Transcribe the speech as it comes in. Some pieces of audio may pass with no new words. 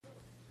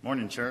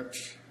Morning,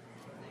 church.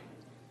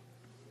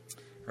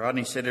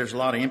 Rodney said there's a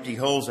lot of empty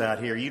holes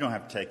out here. You don't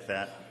have to take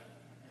that.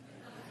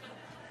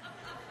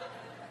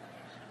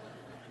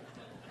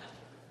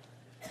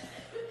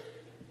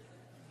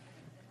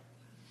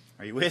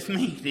 Are you with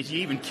me? Did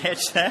you even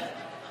catch that?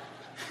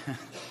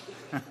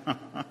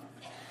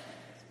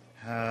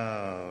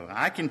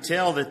 I can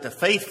tell that the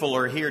faithful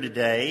are here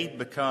today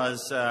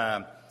because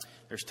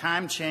there's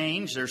time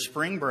change, there's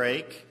spring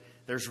break,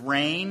 there's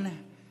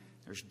rain,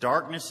 there's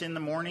darkness in the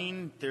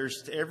morning.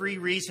 There's every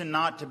reason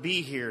not to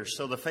be here,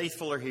 so the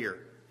faithful are here.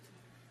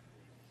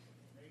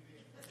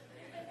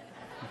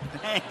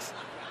 Thanks.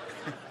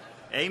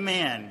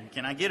 Amen.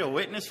 Can I get a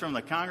witness from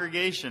the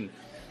congregation?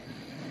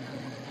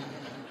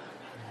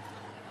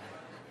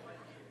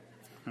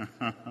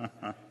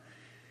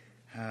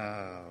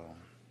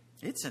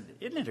 Isn't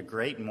it a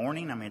great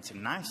morning? I mean, it's a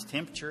nice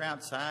temperature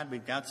outside.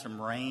 We've got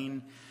some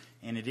rain,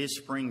 and it is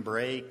spring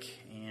break,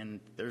 and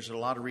there's a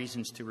lot of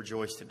reasons to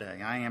rejoice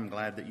today. I am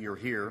glad that you're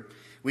here.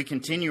 We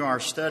continue our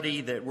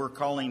study that we're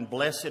calling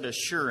Blessed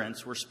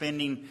Assurance. We're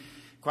spending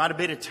quite a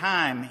bit of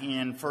time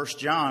in 1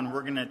 John.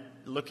 We're going to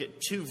look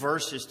at 2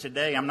 verses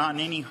today. I'm not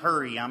in any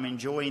hurry. I'm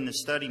enjoying the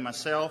study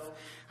myself.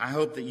 I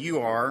hope that you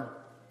are.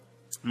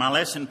 My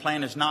lesson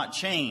plan has not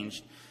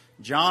changed.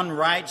 John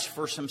writes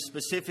for some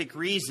specific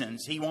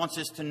reasons. He wants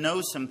us to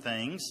know some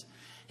things.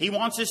 He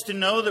wants us to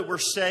know that we're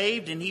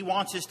saved, and he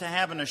wants us to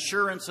have an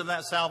assurance of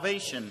that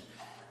salvation.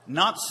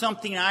 Not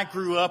something I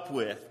grew up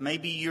with.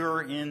 Maybe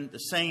you're in the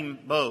same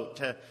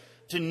boat.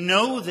 To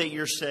know that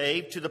you're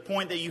saved to the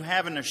point that you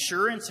have an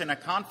assurance and a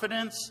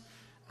confidence,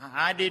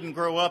 I didn't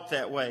grow up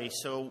that way.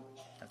 So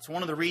that's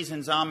one of the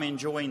reasons I'm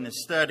enjoying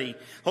this study.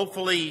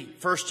 Hopefully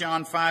 1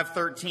 John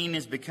 5:13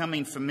 is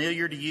becoming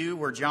familiar to you,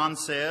 where John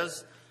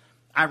says,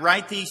 I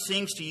write these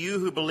things to you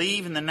who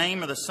believe in the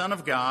name of the Son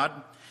of God,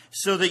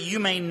 so that you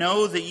may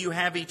know that you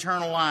have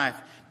eternal life.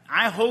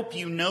 I hope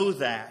you know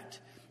that.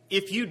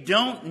 If you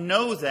don't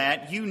know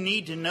that, you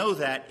need to know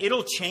that.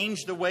 It'll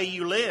change the way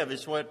you live,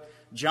 is what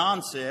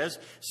John says.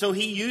 So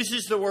he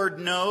uses the word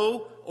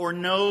know or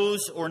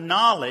knows or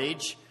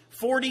knowledge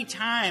 40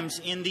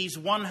 times in these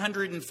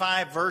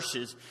 105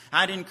 verses.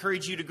 I'd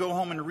encourage you to go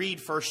home and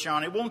read 1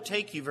 John. It won't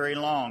take you very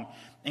long.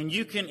 And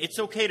it's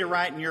okay to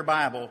write in your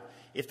Bible.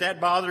 If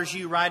that bothers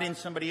you, write in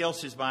somebody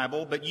else's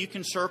Bible. But you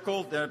can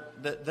circle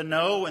the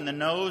know and the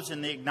knows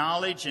and the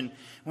acknowledge. And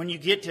when you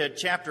get to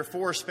chapter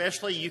 4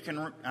 especially, you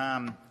can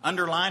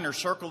underline or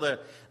circle the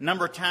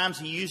number of times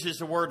he uses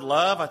the word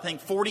love. I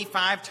think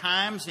 45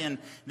 times in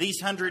these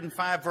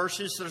 105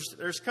 verses.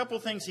 There's a couple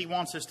of things he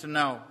wants us to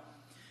know.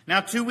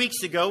 Now, 2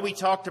 weeks ago, we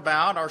talked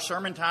about, our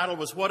sermon title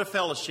was What a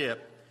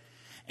Fellowship.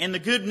 And the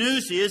good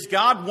news is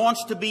God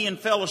wants to be in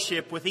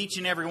fellowship with each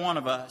and every one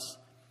of us.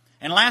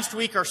 And last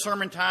week our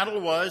sermon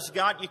title was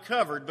Got You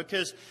Covered,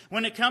 because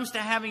when it comes to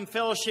having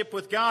fellowship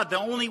with God, the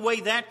only way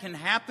that can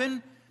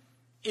happen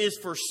is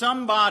for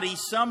somebody,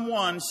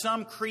 someone,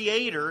 some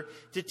creator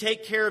to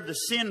take care of the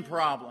sin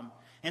problem.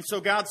 And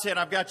so God said,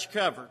 I've got you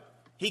covered.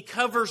 He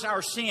covers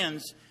our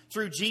sins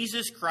through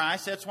Jesus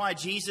Christ. That's why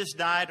Jesus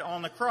died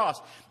on the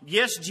cross.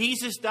 Yes,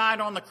 Jesus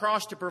died on the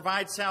cross to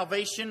provide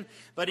salvation,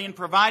 but in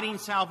providing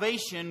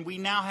salvation, we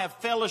now have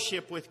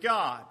fellowship with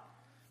God.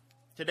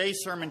 Today's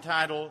sermon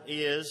title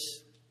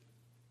is,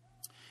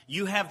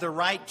 You Have the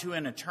Right to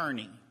an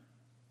Attorney.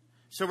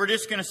 So we're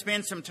just going to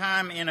spend some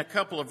time in a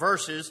couple of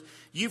verses.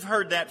 You've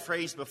heard that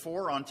phrase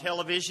before on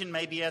television,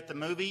 maybe at the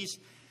movies.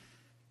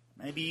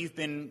 Maybe you've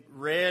been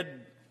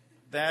read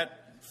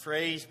that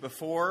phrase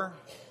before.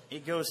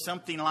 It goes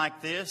something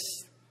like this.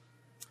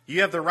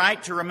 You have the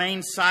right to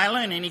remain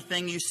silent.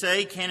 Anything you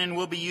say can and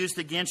will be used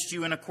against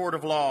you in a court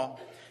of law.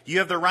 You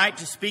have the right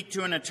to speak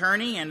to an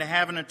attorney and to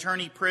have an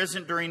attorney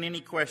present during any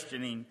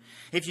questioning.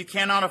 If you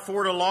cannot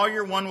afford a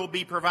lawyer, one will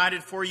be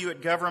provided for you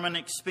at government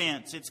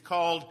expense. It's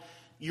called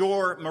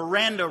your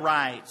Miranda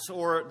rights,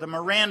 or the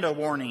Miranda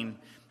warning.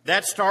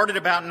 That started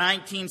about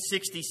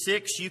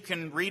 1966. You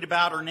can read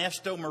about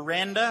Ernesto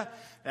Miranda.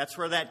 That's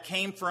where that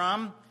came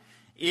from.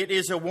 It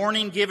is a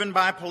warning given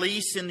by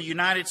police in the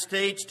United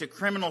States to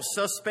criminal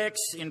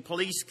suspects in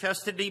police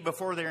custody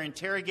before they're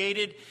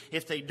interrogated.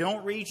 If they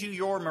don't read you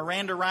your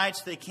Miranda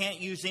rights, they can't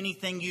use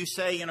anything you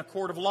say in a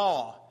court of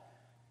law.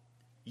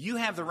 You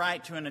have the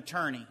right to an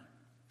attorney.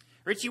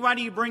 Richie, why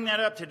do you bring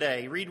that up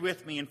today? Read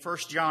with me in 1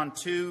 John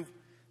 2,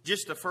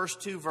 just the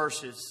first 2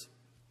 verses.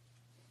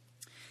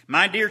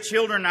 My dear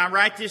children, I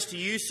write this to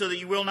you so that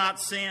you will not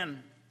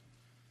sin.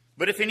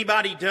 But if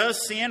anybody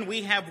does sin,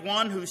 we have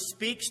one who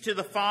speaks to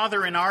the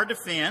Father in our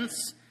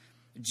defense,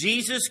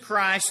 Jesus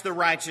Christ, the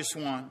righteous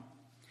one.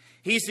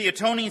 He's the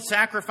atoning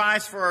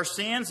sacrifice for our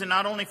sins, and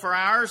not only for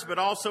ours, but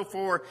also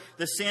for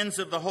the sins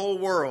of the whole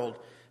world.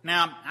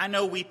 Now, I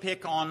know we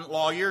pick on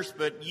lawyers,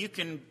 but you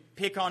can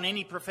pick on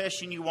any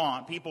profession you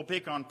want. People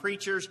pick on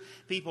preachers,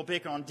 people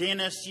pick on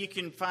dentists. You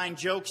can find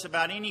jokes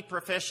about any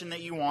profession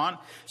that you want.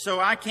 So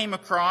I came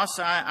across,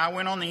 I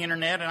went on the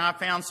internet, and I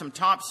found some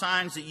top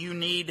signs that you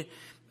need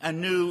a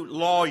new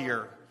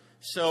lawyer.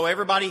 So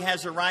everybody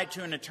has a right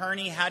to an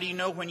attorney. How do you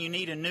know when you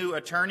need a new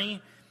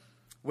attorney?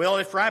 Well,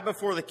 if right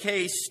before the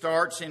case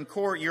starts in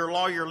court, your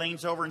lawyer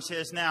leans over and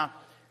says, now,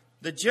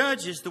 the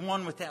judge is the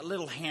one with that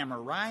little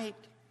hammer, right?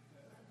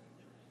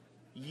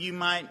 You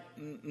might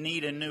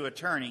need a new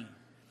attorney.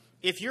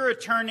 If your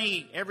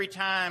attorney, every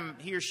time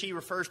he or she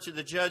refers to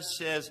the judge,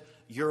 says,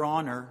 Your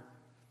Honor,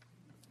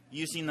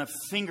 using the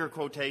finger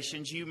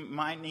quotations, you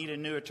might need a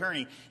new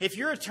attorney. If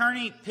your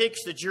attorney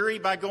picks the jury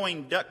by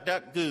going duck,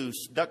 duck,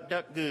 goose, duck,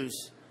 duck,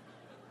 goose.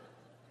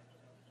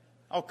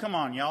 Oh, come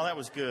on, y'all, that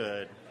was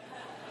good.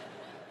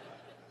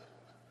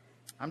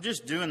 I'm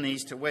just doing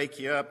these to wake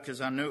you up because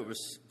I knew it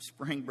was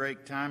spring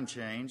break time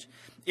change.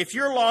 If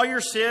your lawyer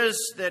says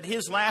that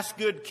his last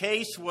good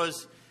case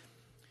was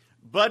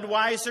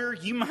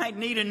Budweiser, you might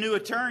need a new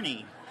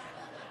attorney.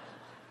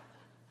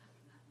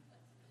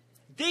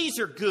 These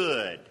are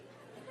good.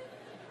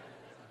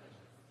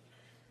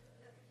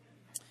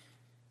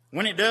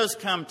 When it does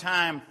come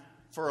time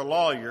for a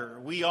lawyer,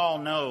 we all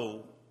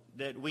know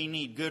that we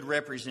need good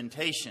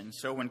representation.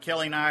 So when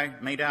Kelly and I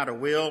made out a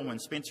will, when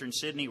Spencer and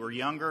Sydney were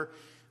younger,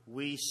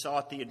 we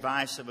sought the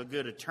advice of a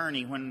good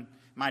attorney. When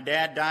my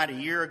dad died a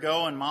year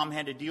ago and Mom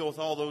had to deal with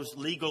all those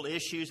legal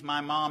issues,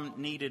 my mom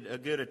needed a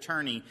good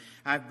attorney.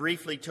 I've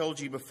briefly told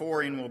you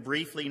before and will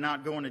briefly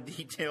not go into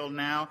detail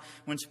now.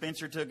 When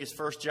Spencer took his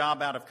first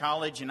job out of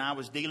college and I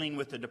was dealing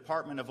with the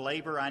Department of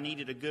Labor, I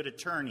needed a good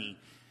attorney.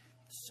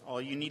 That's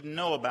all you need to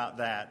know about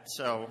that.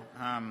 So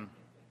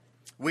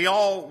we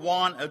all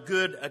want a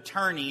good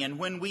attorney. And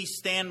when we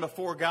stand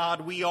before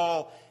God, we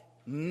all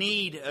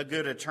need a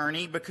good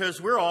attorney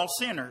because we're all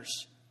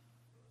sinners.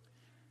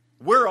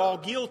 We're all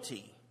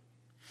guilty.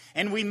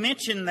 And we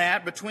mentioned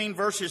that between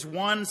verses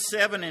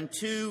 1:7 and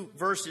 2,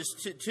 verses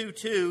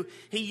 2:2,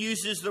 he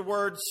uses the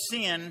word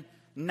sin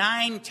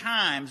 9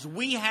 times.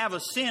 We have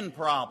a sin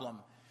problem,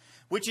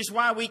 which is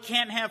why we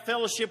can't have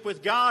fellowship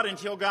with God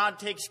until God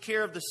takes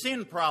care of the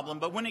sin problem.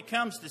 But when it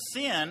comes to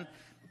sin,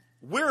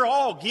 we're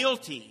all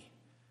guilty.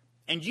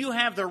 And you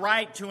have the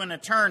right to an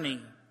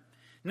attorney.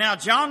 Now,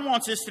 John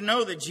wants us to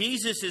know that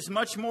Jesus is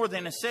much more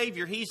than a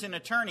Savior. He's an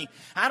attorney.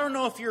 I don't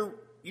know if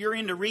you're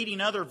into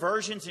reading other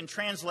versions and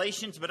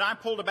translations, but I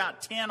pulled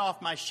about 10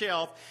 off my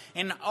shelf,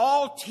 and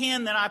all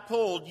 10 that I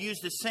pulled use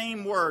the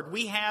same word.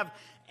 We have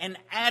an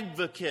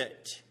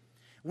advocate.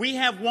 We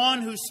have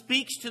one who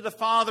speaks to the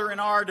Father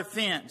in our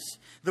defense.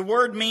 The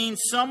word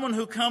means someone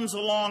who comes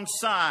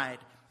alongside,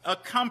 a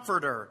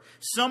comforter,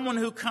 someone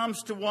who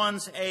comes to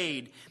one's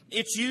aid.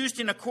 It's used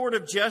in a court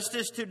of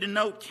justice to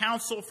denote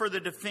counsel for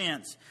the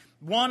defense,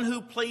 one who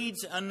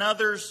pleads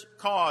another's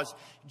cause.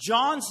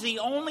 John's the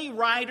only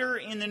writer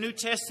in the New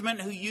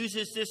Testament who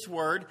uses this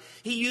word.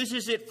 He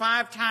uses it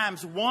 5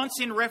 times,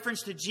 once in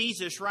reference to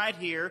Jesus right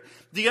here.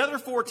 The other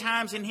 4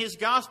 times in his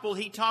gospel,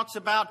 he talks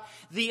about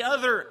the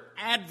other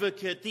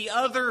advocate, the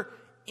other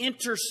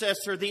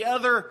intercessor, the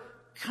other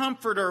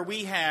comforter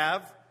we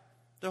have,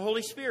 the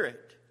Holy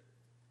Spirit.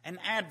 An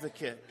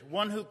advocate,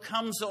 one who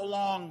comes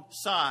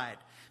alongside.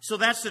 So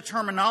that's the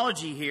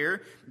terminology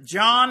here.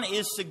 John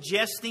is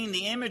suggesting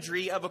the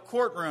imagery of a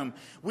courtroom.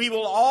 We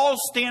will all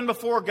stand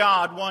before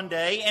God one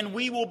day and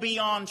we will be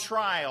on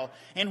trial.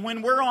 And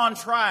when we're on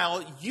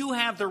trial, you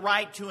have the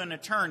right to an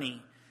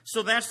attorney.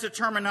 So that's the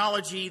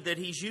terminology that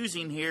he's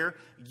using here.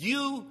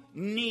 You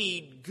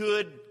need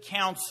good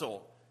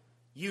counsel.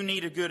 You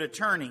need a good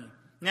attorney.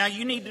 Now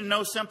you need to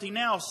know something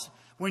else.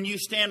 When you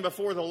stand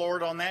before the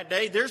Lord on that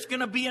day, there's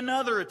going to be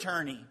another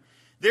attorney.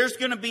 There's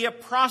going to be a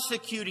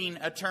prosecuting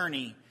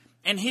attorney.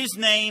 And his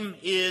name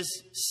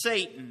is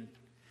Satan.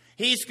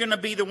 He's going to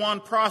be the one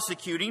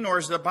prosecuting, or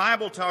as the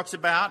Bible talks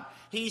about,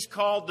 he's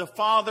called the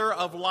father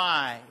of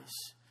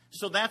lies.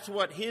 So that's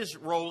what his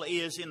role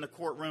is in the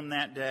courtroom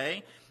that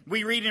day.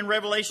 We read in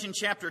Revelation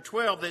chapter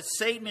 12 that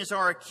Satan is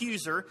our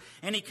accuser,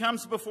 and he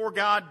comes before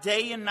God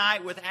day and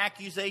night with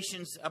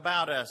accusations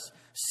about us.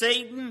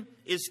 Satan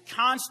is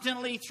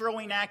constantly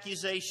throwing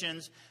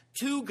accusations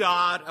to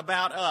God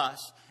about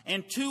us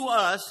and to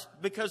us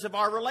because of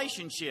our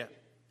relationship.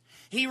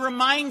 He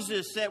reminds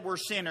us that we're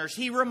sinners.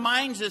 He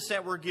reminds us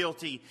that we're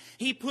guilty.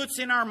 He puts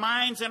in our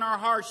minds and our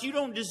hearts, you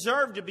don't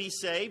deserve to be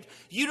saved.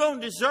 You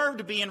don't deserve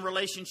to be in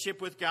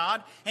relationship with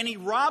God. And he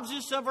robs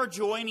us of our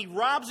joy and he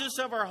robs us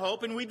of our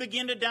hope, and we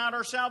begin to doubt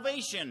our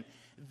salvation.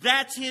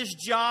 That's his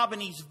job,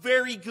 and he's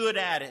very good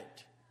at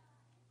it.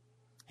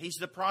 He's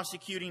the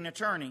prosecuting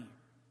attorney.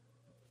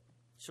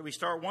 So we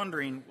start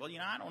wondering, well,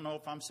 I don't know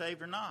if I'm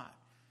saved or not.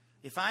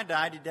 If I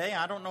died today,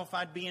 I don't know if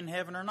I'd be in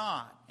heaven or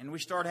not. And we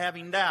start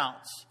having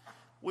doubts,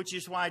 which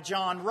is why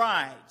John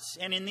writes.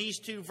 And in these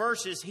 2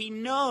 verses, he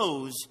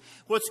knows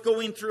what's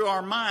going through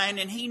our mind,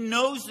 and he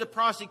knows the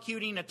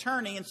prosecuting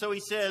attorney. And so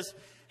he says,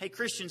 hey,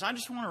 Christians, I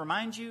just want to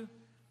remind you,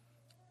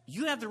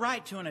 you have the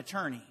right to an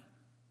attorney.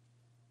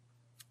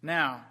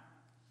 Now,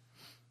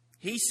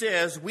 he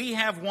says, we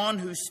have one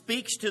who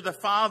speaks to the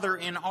Father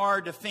in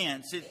our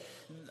defense.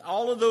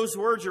 All of those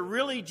words are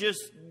really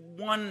just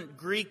one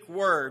Greek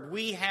word.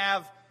 We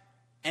have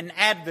an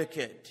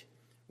advocate.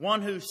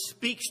 one who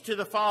speaks to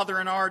the Father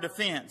in our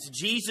defense.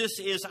 Jesus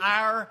is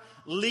our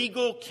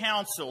legal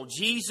counsel.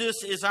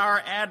 Jesus is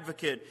our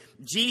advocate.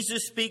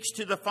 Jesus speaks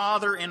to the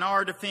Father in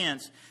our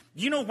defense.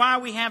 Do you know why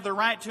we have the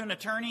right to an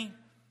attorney?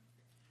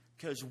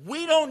 Because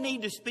we don't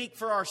need to speak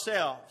for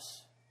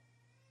ourselves.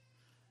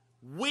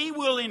 We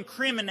will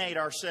incriminate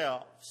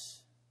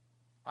ourselves.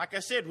 Like I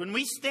said, when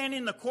we stand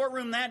in the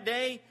courtroom that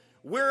day,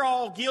 we're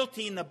all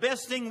guilty, and the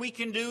best thing we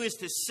can do is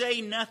to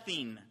say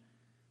nothing.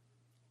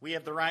 We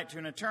have the right to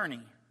an attorney.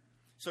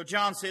 So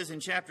John says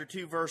in chapter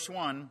 2, verse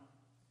 1,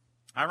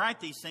 I write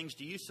these things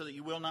to you so that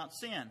you will not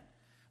sin.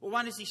 Well,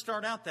 why does he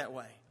start out that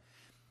way?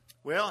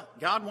 Well,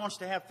 God wants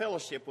to have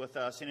fellowship with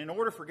us. And in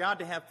order for God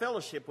to have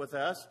fellowship with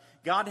us,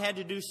 God had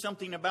to do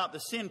something about the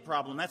sin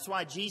problem. That's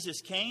why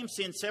Jesus came.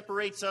 Sin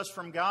separates us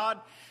from God.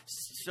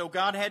 So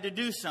God had to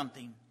do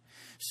something.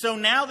 So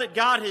now that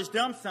God has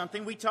done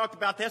something, we talked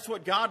about that's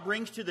what God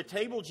brings to the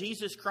table,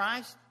 Jesus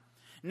Christ.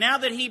 Now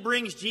that He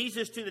brings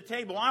Jesus to the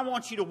table, I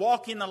want you to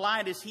walk in the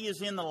light as He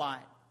is in the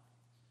light.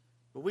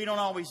 But we don't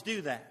always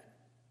do that.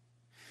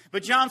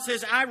 But John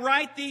says, I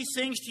write these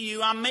things to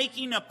you. I'm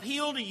making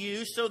appeal to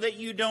you so that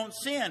you don't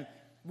sin.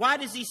 Why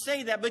does he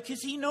say that?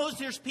 Because he knows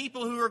there's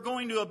people who are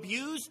going to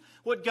abuse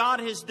what God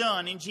has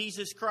done in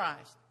Jesus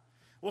Christ.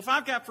 Well, if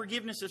I've got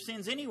forgiveness of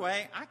sins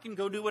anyway, I can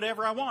go do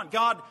whatever I want.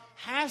 God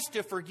has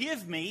to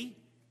forgive me.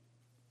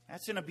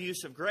 That's an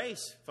abuse of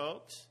grace,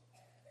 folks.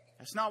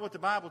 That's not what the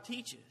Bible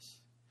teaches.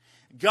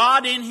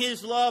 God in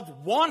His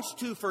love wants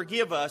to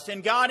forgive us,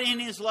 and God in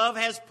His love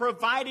has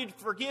provided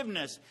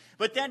forgiveness.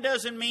 But that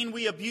doesn't mean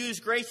we abuse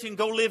grace and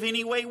go live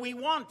any way we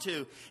want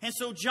to. And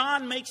so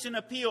John makes an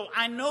appeal.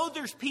 I know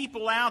there's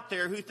people out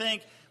there who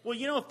think, well,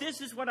 you know, if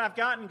this is what I've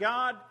got in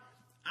God,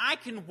 I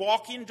can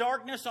walk in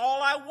darkness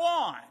all I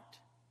want.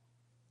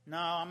 No,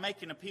 I'm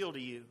making an appeal to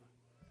you.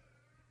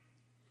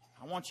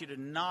 I want you to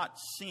not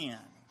sin.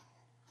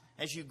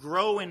 As you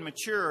grow and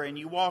mature and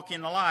you walk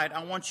in the light,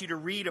 I want you to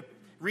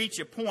reach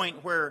a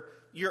point where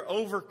you're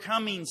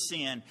overcoming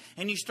sin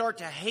and you start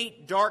to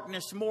hate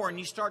darkness more and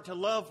you start to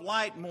love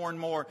light more and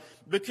more.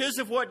 Because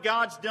of what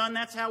God's done,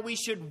 that's how we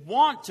should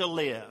want to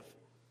live.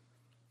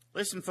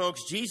 Listen,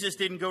 folks, Jesus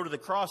didn't go to the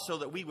cross so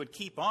that we would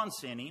keep on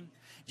sinning.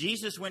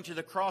 Jesus went to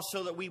the cross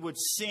so that we would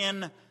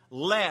sin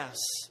less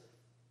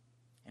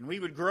and we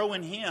would grow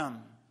in Him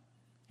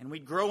and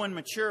we'd grow and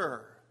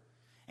mature.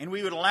 And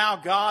we would allow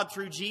God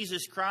through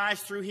Jesus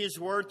Christ, through His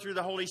Word, through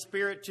the Holy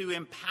Spirit to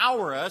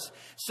empower us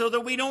so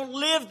that we don't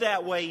live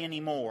that way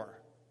anymore.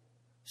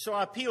 So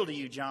I appeal to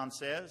you, John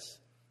says.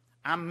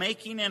 I'm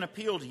making an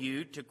appeal to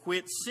you to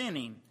quit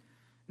sinning.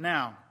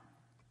 Now,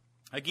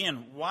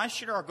 again, why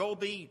should our goal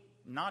be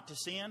not to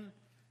sin?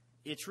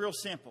 It's real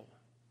simple.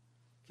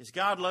 Because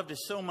God loved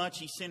us so much,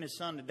 He sent His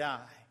Son to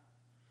die.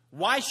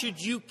 Why should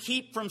you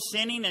keep from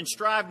sinning and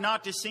strive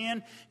not to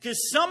sin?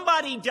 Because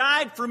somebody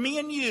died for me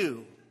and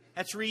you.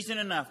 That's reason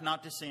enough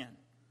not to sin.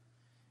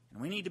 And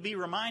we need to be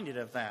reminded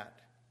of that.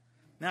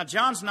 Now,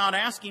 John's not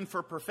asking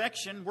for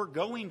perfection. We're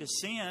going to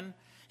sin.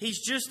 He's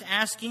just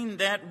asking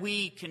that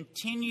we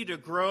continue to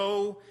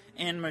grow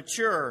and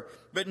mature.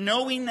 But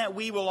knowing that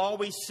we will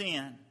always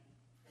sin.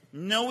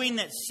 Knowing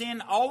that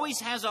sin always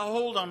has a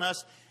hold on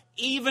us,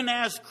 even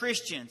as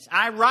Christians.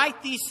 I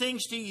write these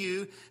things to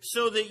you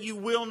so that you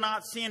will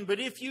not sin. But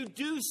if you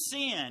do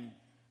sin,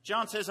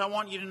 John says, I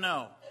want you to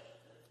know,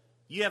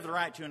 you have the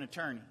right to an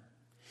attorney.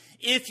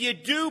 If you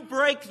do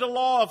break the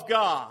law of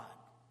God,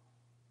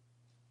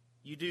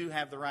 you do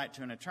have the right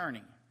to an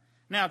attorney.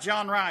 Now,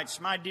 John writes,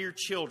 my dear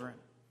children,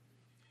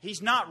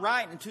 he's not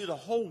writing to the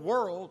whole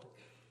world.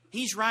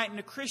 He's writing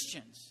to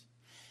Christians.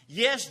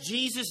 Yes,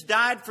 Jesus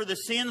died for the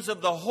sins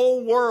of the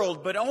whole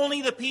world, but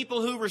only the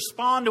people who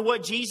respond to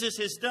what Jesus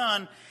has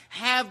done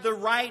have the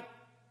right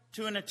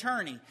to an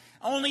attorney.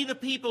 Only the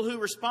people who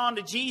respond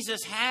to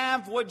Jesus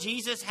have what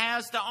Jesus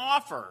has to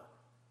offer.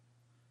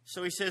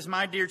 So he says,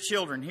 my dear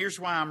children, here's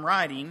why I'm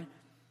writing.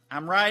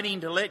 I'm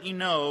writing to let you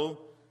know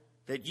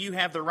that you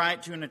have the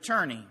right to an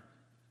attorney.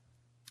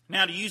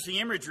 Now, to use the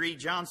imagery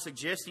John's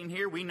suggesting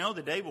here, we know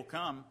the day will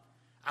come.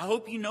 I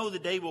hope you know the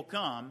day will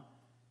come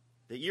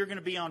that you're going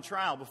to be on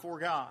trial before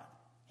God.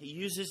 He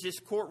uses this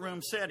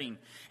courtroom setting.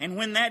 And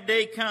when that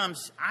day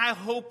comes, I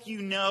hope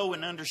you know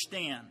and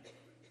understand.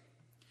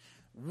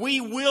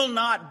 We will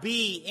not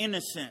be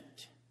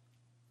innocent.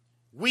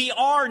 We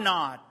are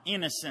not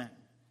innocent.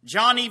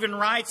 John even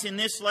writes in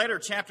this letter,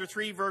 chapter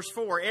 3, verse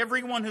 4,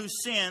 everyone who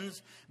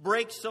sins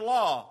breaks the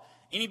law.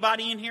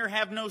 Anybody in here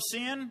have no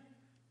sin?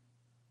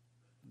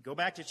 Go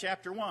back to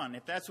chapter 1.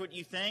 If that's what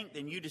you think,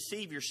 then you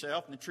deceive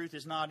yourself and the truth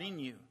is not in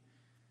you.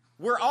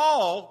 We're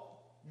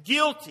all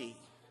guilty.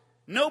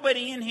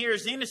 Nobody in here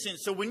is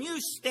innocent. So when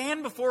you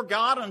stand before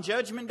God on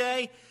Judgment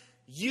Day,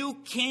 you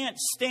can't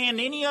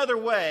stand any other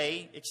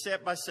way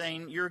except by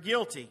saying you're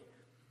guilty.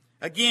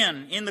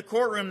 Again, in the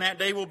courtroom that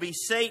day will be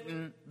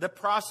Satan, the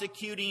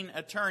prosecuting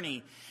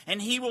attorney. And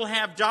he will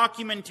have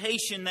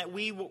documentation that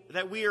we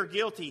are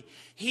guilty.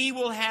 He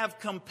will have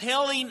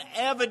compelling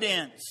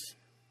evidence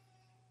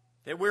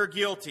that we're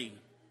guilty.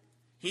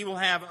 He will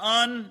have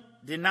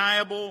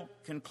undeniable,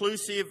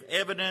 conclusive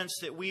evidence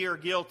that we are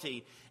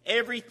guilty.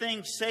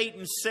 Everything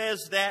Satan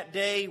says that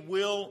day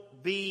will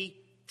be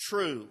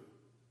true.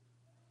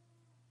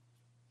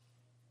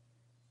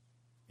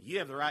 You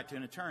have the right to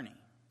an attorney.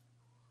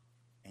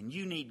 And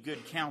you need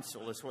good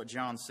counsel, is what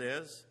John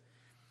says.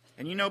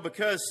 And you know,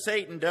 because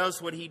Satan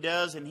does what he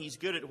does and he's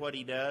good at what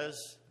he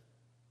does,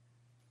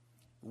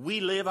 we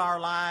live our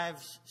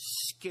lives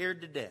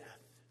scared to death.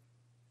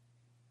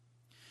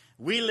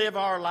 We live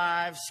our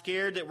lives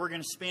scared that we're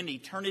going to spend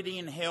eternity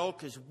in hell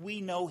because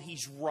we know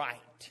he's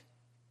right.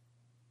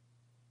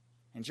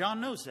 And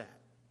John knows that.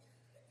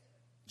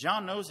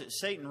 John knows that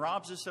Satan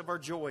robs us of our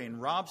joy and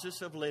robs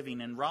us of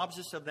living and robs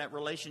us of that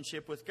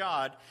relationship with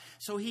God.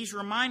 So he's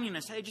reminding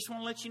us, hey, I just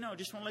want to let you know, I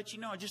just want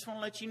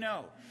to let you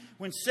know.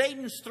 When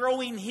Satan's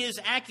throwing his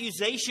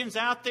accusations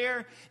out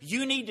there,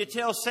 you need to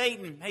tell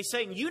Satan, hey,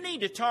 Satan, you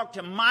need to talk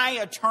to my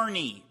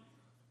attorney.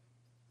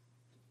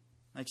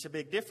 Makes a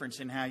big difference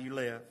in how you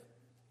live.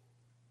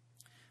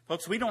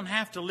 Folks, we don't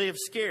have to live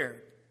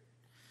scared,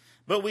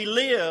 but we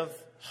live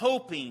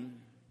hoping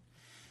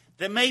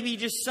that maybe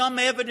just some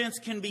evidence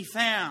can be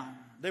found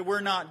that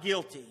we're not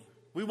guilty.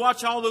 We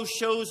watch all those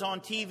shows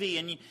on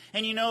TV,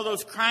 and you know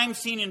those crime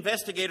scene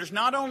investigators,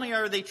 not only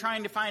are they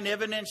trying to find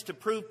evidence to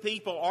prove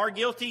people are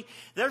guilty,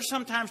 they're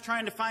sometimes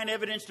trying to find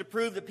evidence to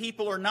prove that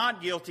people are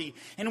not guilty.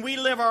 And we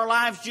live our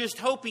lives just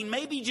hoping,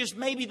 maybe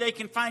they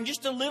can find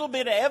just a little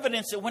bit of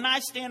evidence that when I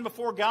stand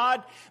before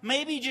God,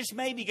 maybe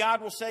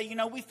God will say, you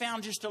know, we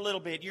found just a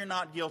little bit, you're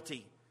not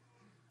guilty.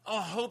 Oh,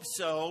 I hope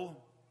so.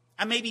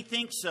 I maybe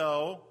think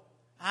so.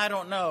 I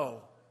don't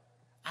know.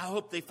 I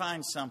hope they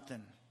find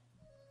something.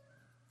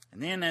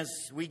 And then as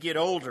we get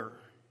older,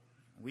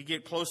 we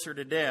get closer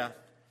to death,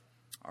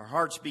 our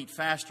hearts beat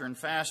faster and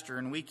faster,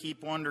 and we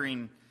keep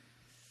wondering,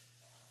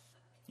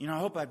 you know, I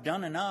hope I've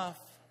done enough.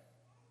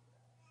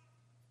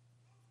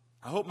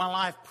 I hope my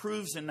life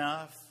proves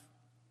enough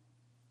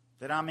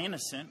that I'm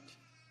innocent.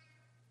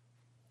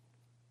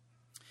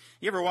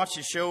 You ever watch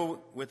a show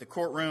with a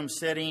courtroom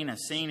setting, a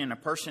scene, and a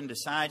person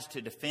decides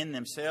to defend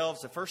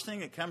themselves? The first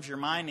thing that comes to your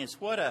mind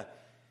is, what a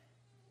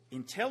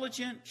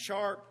intelligent,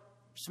 sharp,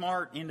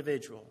 smart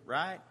individual,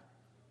 right?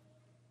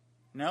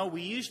 No,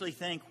 we usually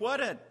think,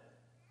 what?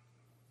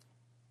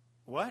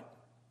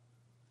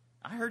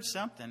 I heard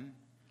something.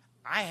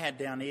 I had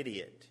down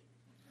idiot.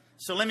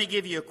 So let me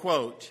give you a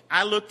quote.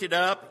 I looked it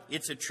up.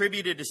 It's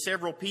attributed to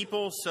several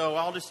people, so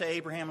I'll just say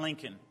Abraham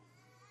Lincoln.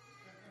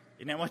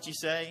 Isn't that what you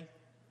say?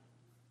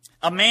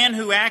 A man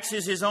who acts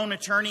as his own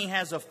attorney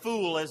has a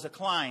fool as a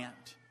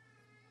client.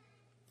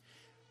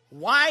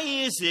 Why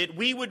is it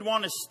we would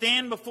want to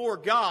stand before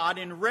God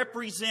and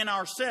represent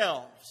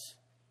ourselves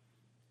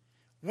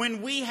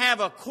when we have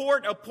a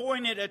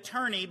court-appointed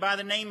attorney by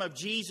the name of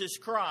Jesus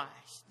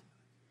Christ?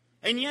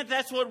 And yet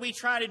that's what we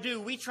try to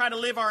do. We try to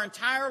live our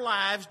entire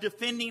lives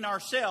defending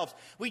ourselves.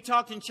 We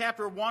talked in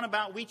chapter 1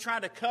 about we try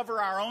to cover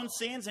our own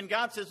sins, and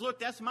God says, look,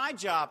 that's my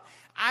job.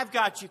 I've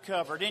got you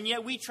covered. And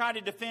yet we try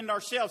to defend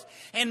ourselves.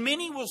 And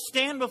many will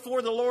stand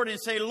before the Lord and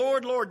say,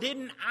 Lord,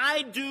 didn't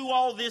I do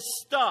all this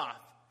stuff?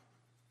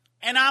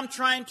 And I'm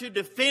trying to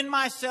defend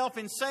myself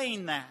in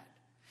saying that.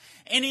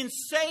 And in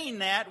saying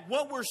that,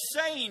 what we're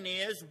saying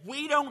is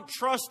we don't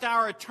trust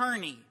our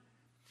attorney.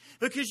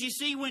 Because you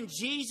see, when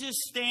Jesus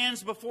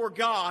stands before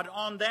God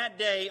on that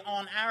day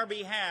on our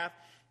behalf,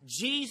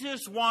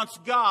 Jesus wants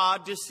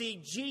God to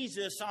see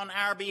Jesus on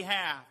our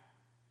behalf.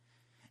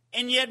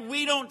 And yet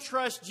we don't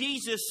trust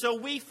Jesus, so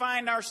we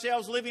find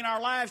ourselves living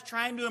our lives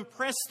trying to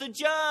impress the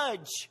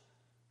judge.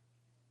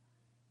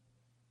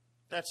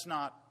 That's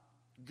not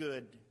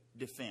good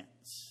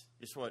defense,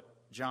 is what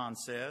John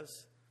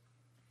says.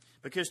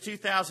 Because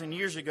 2,000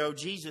 years ago,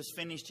 Jesus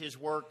finished his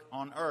work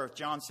on earth.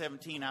 John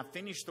 17, I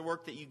finished the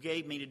work that you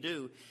gave me to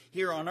do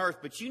here on earth.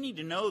 But you need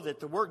to know that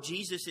the work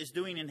Jesus is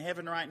doing in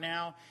heaven right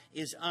now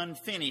is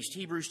unfinished.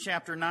 Hebrews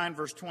chapter 9,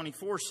 verse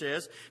 24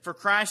 says, for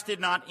Christ did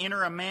not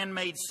enter a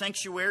man-made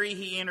sanctuary.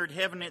 He entered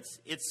heaven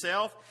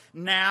itself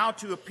now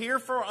to appear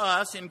for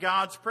us in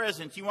God's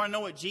presence. You want to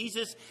know what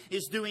Jesus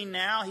is doing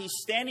now? He's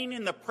standing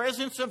in the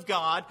presence of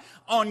God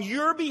on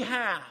your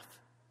behalf,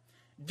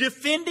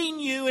 defending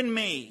you and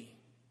me.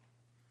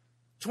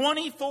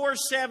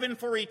 24/7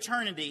 for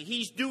eternity.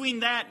 He's doing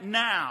that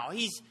now.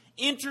 He's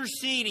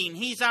interceding.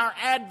 He's our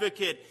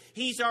advocate.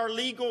 He's our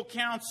legal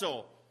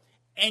counsel.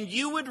 And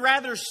you would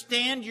rather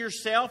stand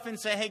yourself and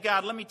say, hey,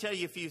 God, let me tell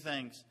you a few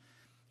things.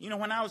 You know,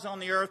 when I was on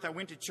the earth, I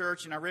went to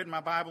church and I read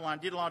my Bible and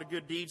I did a lot of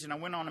good deeds and I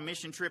went on a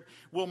mission trip.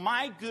 Will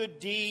my good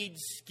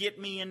deeds get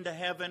me into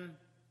heaven?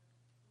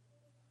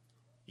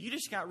 You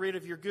just got rid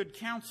of your good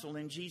counsel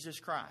in Jesus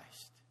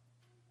Christ.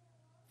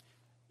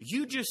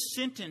 You just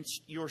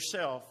sentenced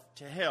yourself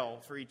to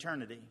hell for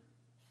eternity.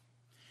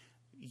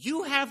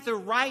 You have the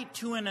right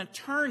to an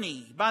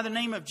attorney by the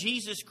name of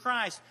Jesus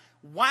Christ.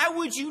 Why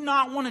would you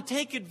not want to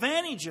take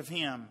advantage of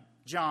him,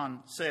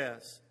 John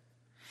says.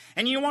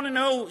 And you want to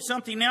know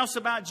something else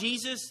about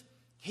Jesus?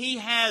 He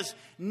has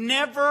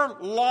never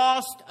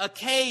lost a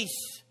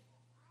case.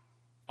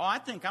 Oh, I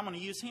think I'm going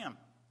to use him.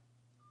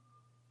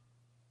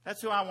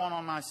 That's who I want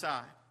on my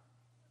side.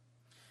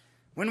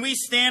 When we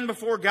stand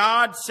before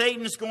God,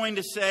 Satan's going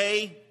to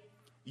say,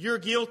 you're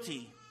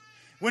guilty.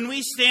 When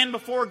we stand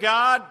before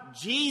God,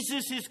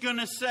 Jesus is going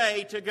to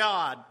say to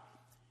God,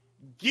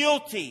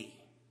 guilty.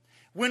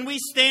 When we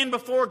stand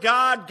before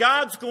God,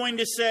 God's going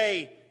to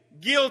say,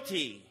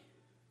 guilty.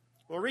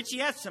 Well, Richie,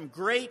 that's some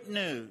great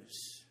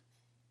news.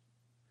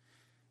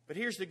 But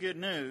here's the good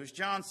news.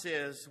 John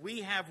says,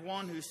 we have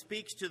one who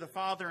speaks to the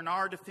Father in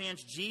our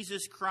defense,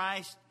 Jesus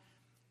Christ,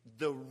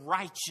 the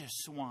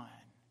righteous one.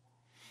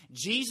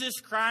 Jesus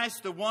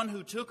Christ, the one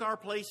who took our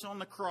place on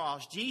the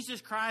cross.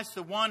 Jesus Christ,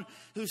 the one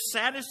who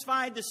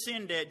satisfied the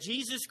sin debt.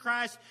 Jesus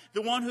Christ,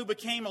 the one who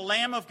became a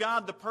Lamb of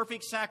God, the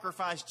perfect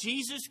sacrifice.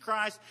 Jesus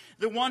Christ,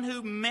 the one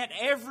who met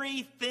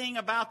everything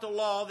about the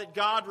law that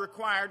God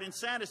required and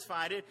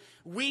satisfied it.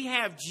 We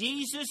have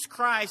Jesus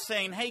Christ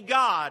saying, hey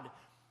God,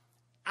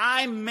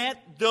 I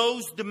met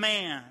those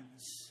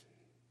demands.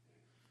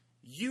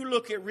 You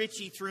look at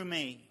Richie through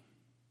me.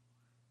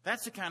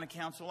 That's the kind of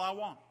counsel I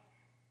want.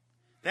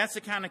 That's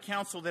the kind of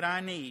counsel that I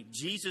need.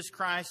 Jesus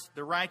Christ,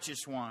 the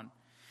righteous one.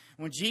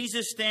 When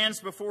Jesus stands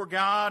before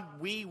God,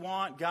 we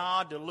want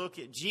God to look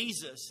at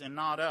Jesus and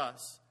not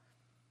us.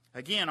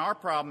 Again, our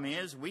problem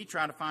is we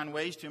try to find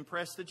ways to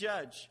impress the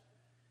judge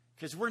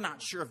because we're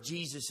not sure if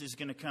Jesus is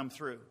going to come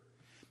through.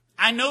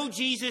 I know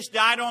Jesus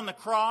died on the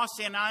cross,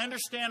 and I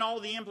understand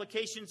all the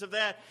implications of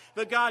that.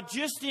 But God,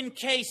 just in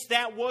case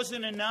that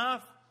wasn't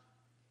enough,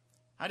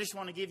 I just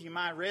want to give you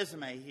my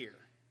resume here.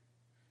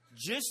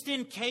 Just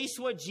in case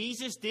what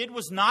Jesus did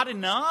was not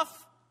enough,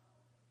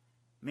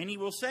 many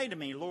will say to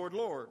me, Lord,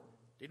 Lord,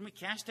 didn't we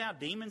cast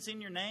out demons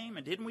in your name?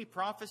 And didn't we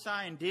prophesy?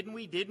 And didn't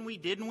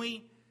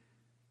we?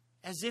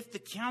 As if the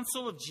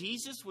counsel of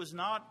Jesus was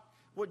not,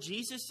 what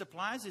Jesus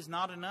supplies is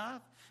not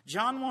enough.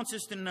 John wants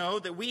us to know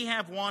that we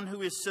have one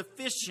who is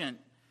sufficient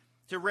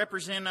to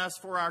represent us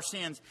for our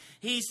sins.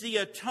 He's the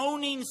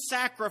atoning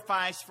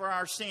sacrifice for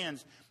our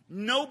sins.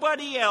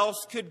 Nobody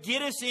else could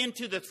get us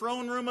into the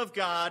throne room of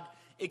God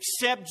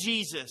except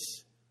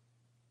Jesus.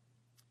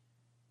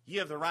 You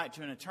have the right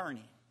to an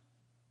attorney.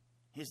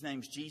 His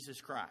name's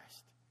Jesus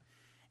Christ.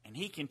 And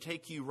he can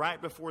take you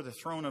right before the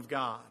throne of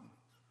God.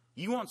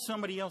 You want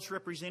somebody else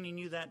representing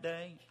you that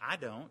day? I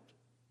don't.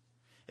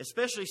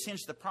 Especially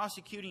since the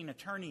prosecuting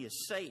attorney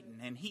is Satan,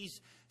 and he's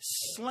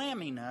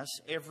slamming us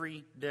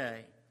every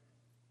day.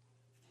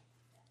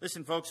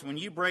 Listen, folks, when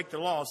you break the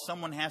law,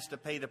 someone has to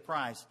pay the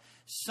price.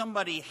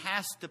 Somebody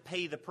has to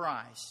pay the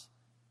price.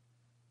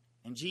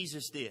 And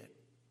Jesus did.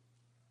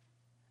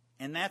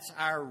 And that's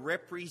our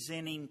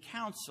representing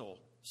counsel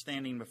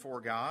standing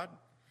before God.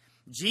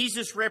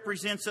 Jesus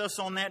represents us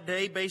on that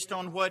day based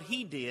on what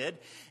he did.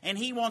 And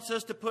he wants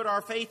us to put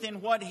our faith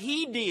in what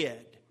he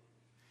did.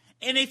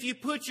 And if you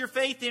put your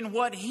faith in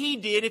what he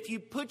did, if you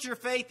put your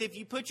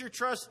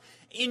trust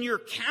in your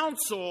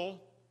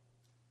counsel,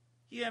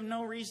 you have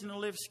no reason to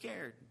live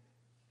scared.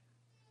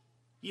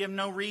 You have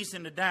no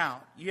reason to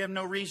doubt. You have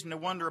no reason to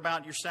wonder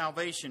about your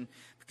salvation.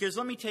 Because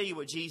let me tell you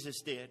what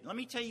Jesus did. Let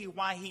me tell you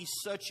why he's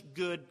such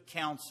good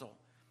counsel.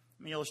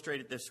 Let me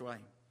illustrate it this way.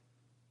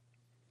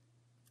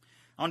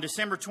 On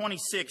December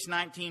 26,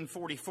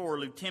 1944,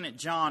 Lieutenant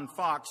John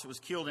Fox was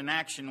killed in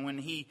action when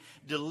he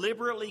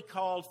deliberately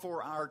called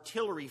for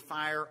artillery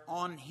fire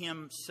on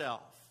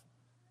himself.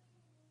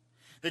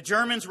 The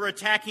Germans were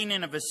attacking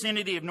in a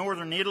vicinity of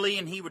northern Italy,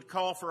 and he would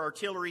call for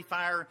artillery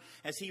fire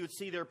as he would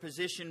see their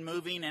position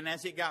moving. And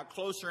as it got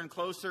closer and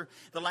closer,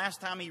 the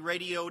last time he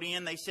radioed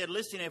in, they said,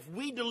 listen, if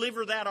we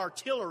deliver that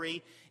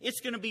artillery,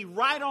 it's going to be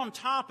right on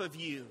top of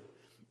you.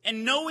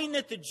 And knowing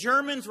that the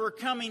Germans were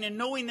coming and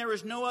knowing there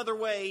was no other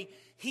way,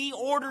 he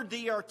ordered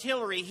the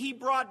artillery. He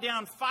brought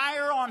down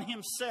fire on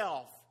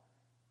himself.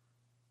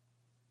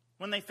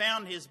 When they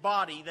found his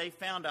body, they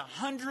found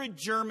 100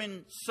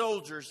 German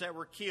soldiers that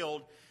were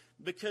killed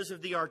because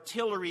of the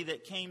artillery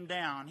that came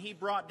down. He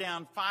brought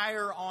down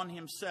fire on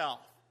himself.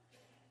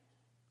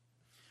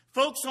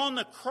 Folks, on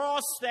the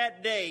cross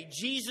that day,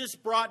 Jesus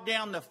brought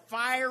down the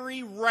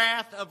fiery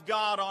wrath of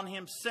God on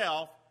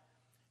himself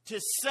to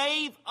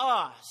save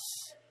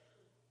us.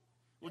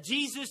 Well,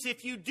 Jesus,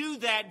 if you do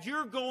that,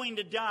 you're going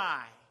to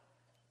die.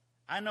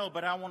 I know,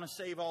 but I want to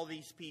save all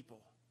these people.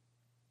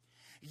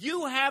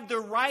 You have the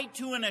right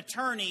to an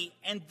attorney,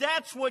 and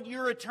that's what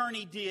your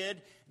attorney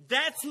did.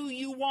 That's who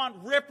you want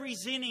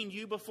representing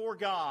you before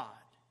God.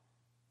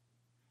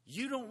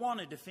 You don't want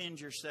to defend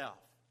yourself.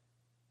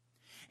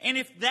 And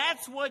if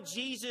that's what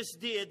Jesus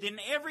did, then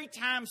every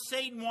time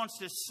Satan wants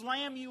to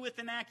slam you with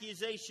an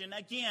accusation,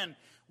 again,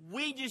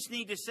 we just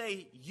need to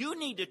say, you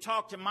need to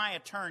talk to my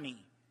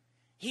attorney.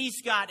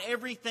 He's got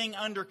everything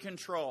under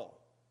control.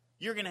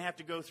 You're going to have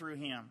to go through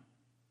him.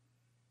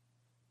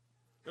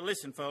 But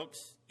listen, folks,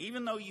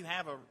 even though you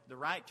have the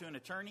right to an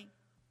attorney,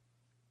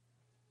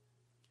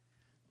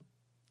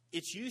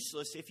 it's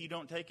useless if you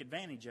don't take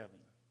advantage of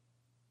him.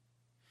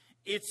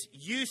 It's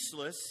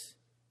useless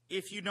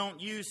if you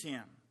don't use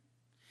him.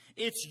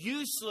 It's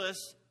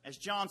useless, as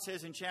John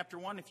says in chapter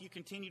 1, if you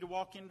continue to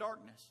walk in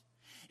darkness.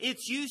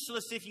 It's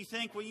useless if you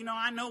think, well,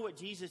 I know what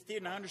Jesus did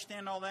and I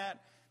understand all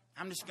that.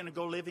 I'm just going to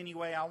go live any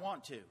way I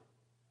want to.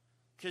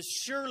 Because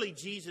surely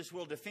Jesus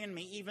will defend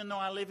me even though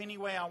I live any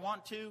way I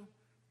want to.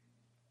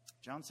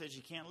 John says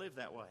you can't live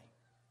that way.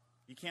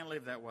 You can't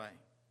live that way.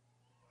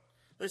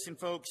 Listen,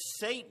 folks,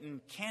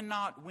 Satan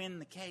cannot win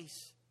the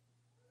case.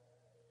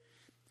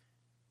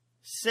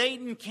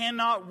 Satan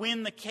cannot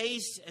win the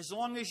case as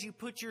long as you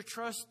put your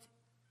trust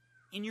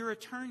in your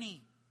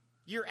attorney,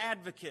 your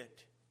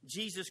advocate,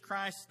 Jesus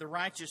Christ, the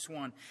righteous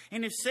one.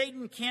 And if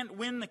Satan can't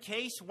win the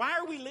case, why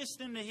are we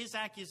listening to his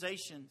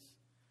accusations?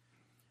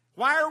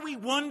 Why are we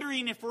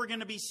wondering if we're going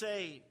to be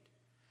saved?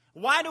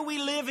 Why do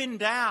we live in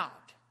doubt?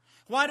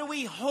 Why do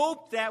we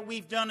hope that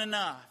we've done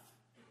enough?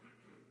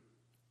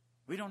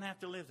 We don't have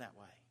to live that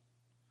way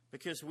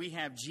because we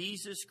have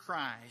Jesus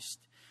Christ,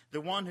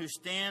 the one who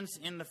stands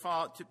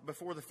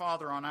before the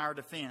Father on our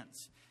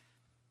defense.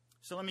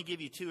 So let me give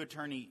you two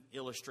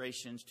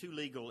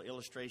legal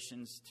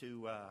illustrations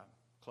to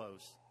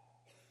close.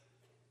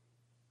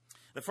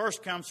 The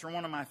first comes from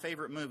one of my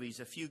favorite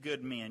movies, A Few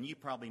Good Men. You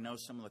probably know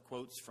some of the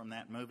quotes from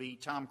that movie.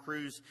 Tom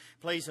Cruise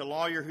plays a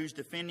lawyer who's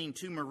defending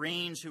two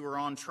Marines who are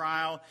on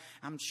trial.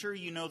 I'm sure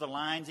you know the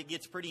lines. It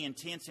gets pretty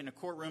intense in a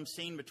courtroom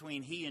scene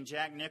between he and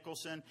Jack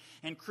Nicholson.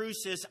 And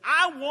Cruise says,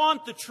 "I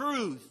want the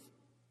truth."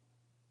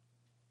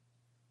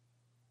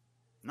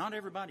 Not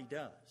everybody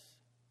does.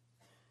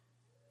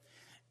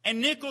 And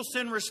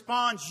Nicholson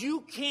responds,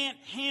 "You can't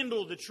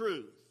handle the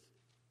truth."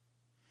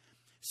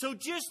 So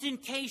just in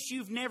case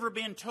you've never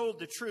been told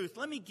the truth,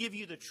 let me give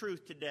you the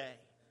truth today.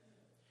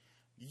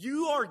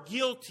 You are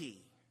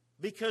guilty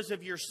because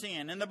of your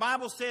sin. And the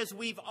Bible says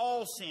we've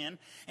all sinned.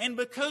 And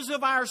because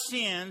of our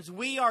sins,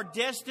 we are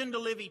destined to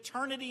live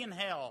eternity in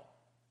hell.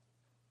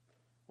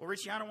 Well,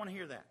 Richie, I don't want to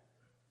hear that.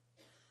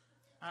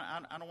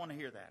 I don't want to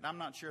hear that. I'm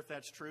not sure if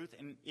that's truth.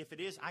 And if it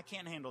is, I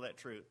can't handle that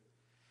truth.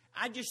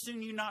 I'd just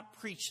soon you not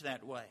preach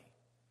that way.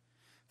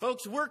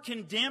 Folks, we're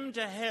condemned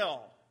to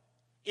hell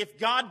if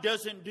God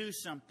doesn't do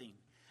something.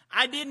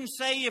 I didn't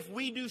say if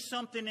we do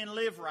something and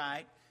live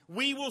right,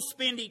 we will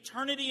spend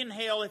eternity in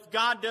hell if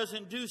God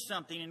doesn't do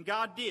something. And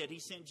God did. He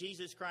sent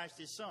Jesus Christ,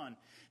 His Son.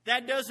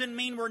 That doesn't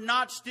mean we're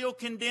not still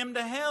condemned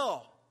to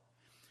hell.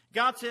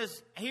 God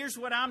says, here's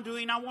what I'm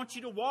doing. I want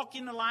you to walk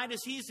in the light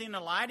as He's in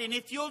the light. And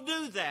if you'll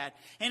do that,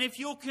 and if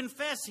you'll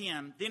confess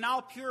Him, then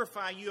I'll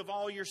purify you of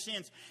all your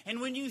sins.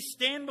 And when you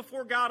stand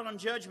before God on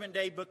Judgment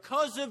Day,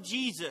 because of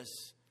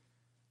Jesus,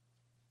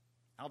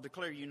 I'll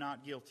declare you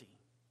not guilty.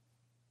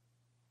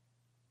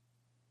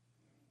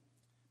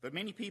 But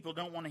many people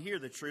don't want to hear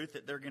the truth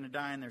that they're going to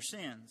die in their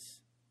sins.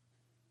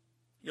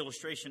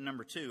 Illustration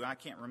number 2. I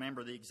can't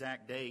remember the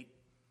exact date.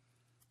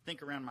 I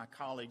think around my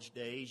college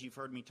days. You've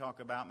heard me talk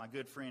about my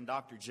good friend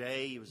Dr.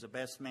 Jay. He was the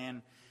best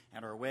man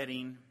at our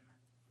wedding.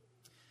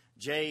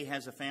 Jay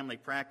has a family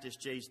practice.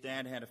 Jay's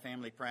dad had a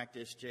family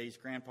practice. Jay's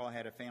grandpa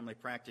had a family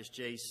practice.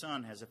 Jay's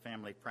son has a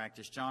family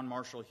practice. John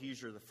Marshall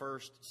Huser, the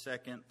first,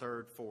 second,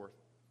 third, fourth.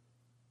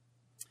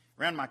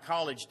 Around my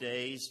college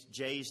days,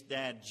 Jay's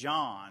dad,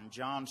 John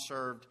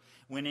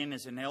went in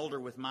as an elder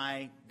with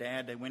my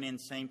dad. They went in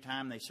the same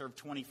time. They served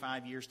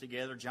 25 years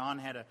together. John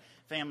had a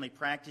family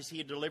practice. He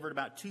had delivered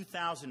about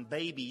 2,000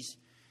 babies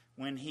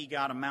when he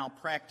got a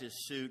malpractice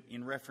suit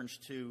in reference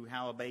to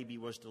how a baby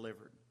was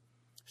delivered.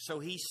 So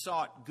he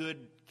sought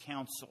good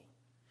counsel.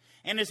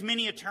 And as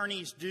many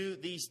attorneys do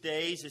these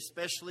days,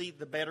 especially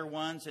the better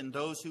ones and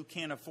those who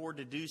can afford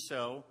to do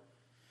so,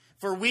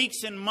 for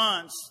weeks and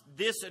months,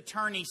 this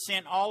attorney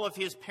sent all of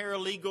his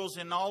paralegals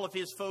and all of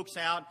his folks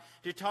out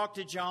to talk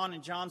to John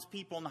and John's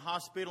people in the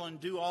hospital and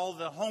do all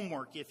the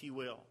homework, if you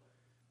will.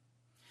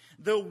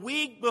 The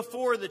week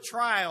before the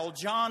trial,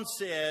 John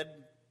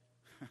said,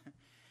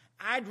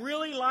 "I'd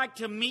really like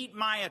to meet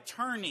my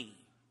attorney,"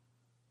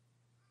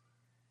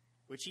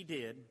 which he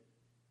did.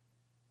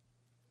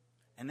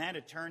 And that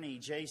attorney,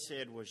 Jay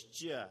said, was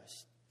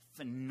just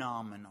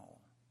phenomenal.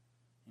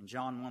 And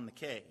John won the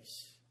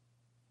case.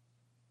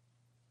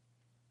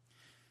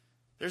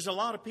 There's a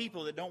lot of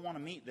people that don't want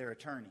to meet their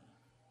attorney.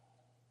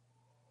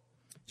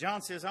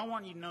 John says, "I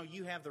want you to know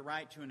you have the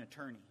right to an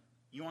attorney.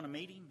 You want to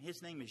meet him?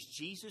 His name is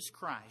Jesus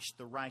Christ,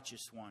 the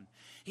righteous one.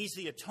 He's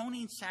the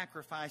atoning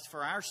sacrifice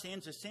for our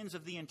sins, the sins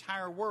of the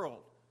entire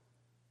world.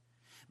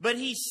 But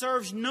He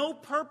serves no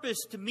purpose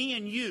to me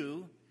and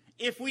you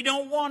if we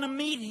don't want to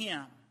meet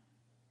Him."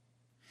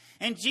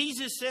 And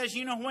Jesus says,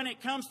 when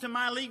it comes to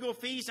my legal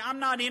fees, I'm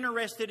not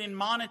interested in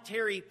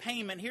monetary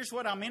payment. Here's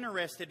what I'm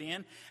interested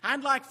in.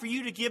 I'd like for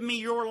you to give me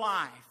your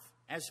life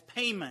as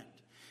payment.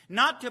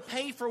 Not to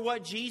pay for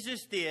what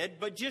Jesus did,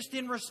 but just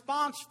in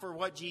response for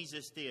what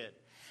Jesus did.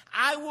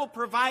 I will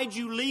provide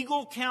you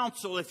legal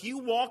counsel if you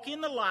walk in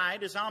the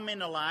light as I'm in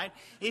the light.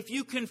 If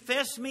you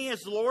confess me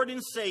as Lord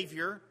and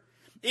Savior.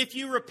 If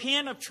you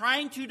repent of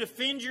trying to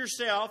defend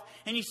yourself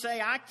and you say,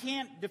 "I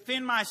can't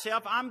defend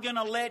myself, I'm going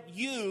to let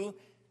you."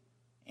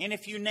 And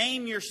if you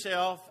name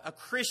yourself a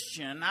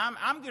Christian,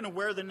 I'm going to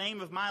wear the name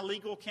of my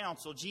legal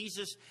counsel,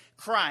 Jesus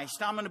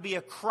Christ. I'm going to be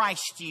a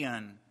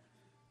Christian.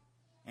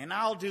 And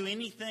I'll do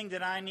anything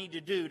that I need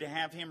to do to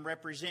have Him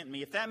represent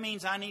me. If that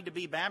means I need to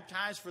be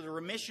baptized for the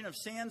remission of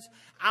sins,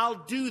 I'll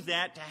do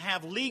that to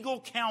have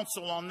legal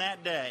counsel on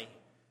that day.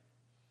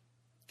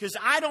 Because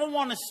I don't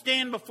want to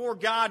stand before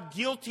God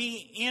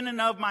guilty in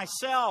and of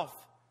myself.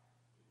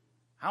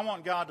 I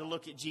want God to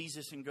look at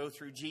Jesus and go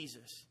through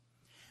Jesus.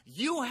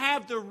 You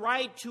have the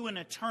right to an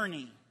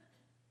attorney.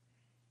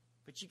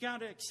 But you got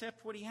to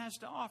accept what He has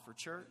to offer,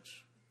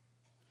 church.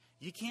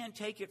 You can't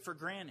take it for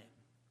granted.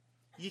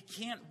 You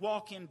can't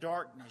walk in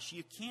darkness.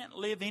 You can't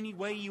live any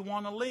way you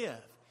want to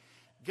live.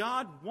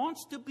 God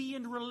wants to be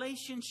in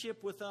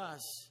relationship with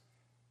us.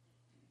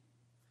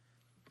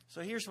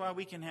 So here's why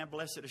we can have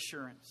blessed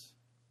assurance.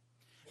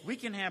 We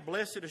can have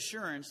blessed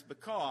assurance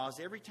because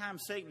every time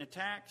Satan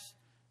attacks,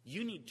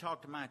 you need to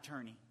talk to my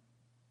attorney.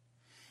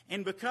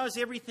 And because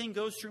everything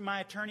goes through my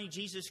attorney,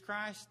 Jesus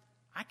Christ,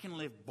 I can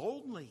live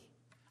boldly.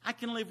 I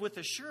can live with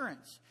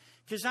assurance.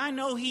 Because I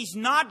know He's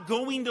not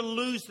going to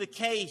lose the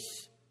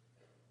case.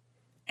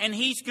 And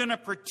He's going to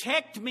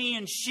protect me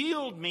and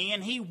shield me,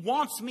 and He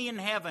wants me in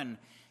heaven.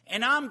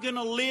 And I'm going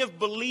to live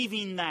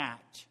believing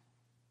that.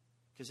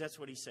 Because that's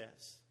what He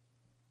says.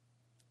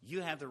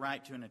 You have the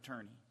right to an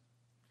attorney.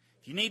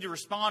 If you need to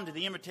respond to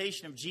the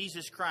invitation of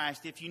Jesus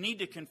Christ, if you need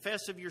to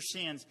confess of your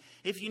sins,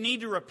 if you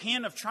need to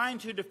repent of trying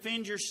to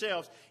defend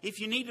yourselves,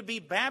 if you need to be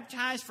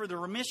baptized for the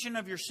remission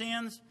of your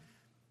sins,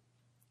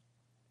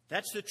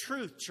 that's the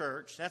truth,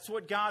 church. That's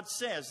what God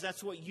says.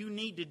 That's what you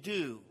need to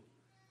do.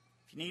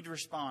 If you need to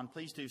respond,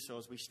 please do so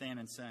as we stand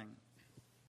and sing.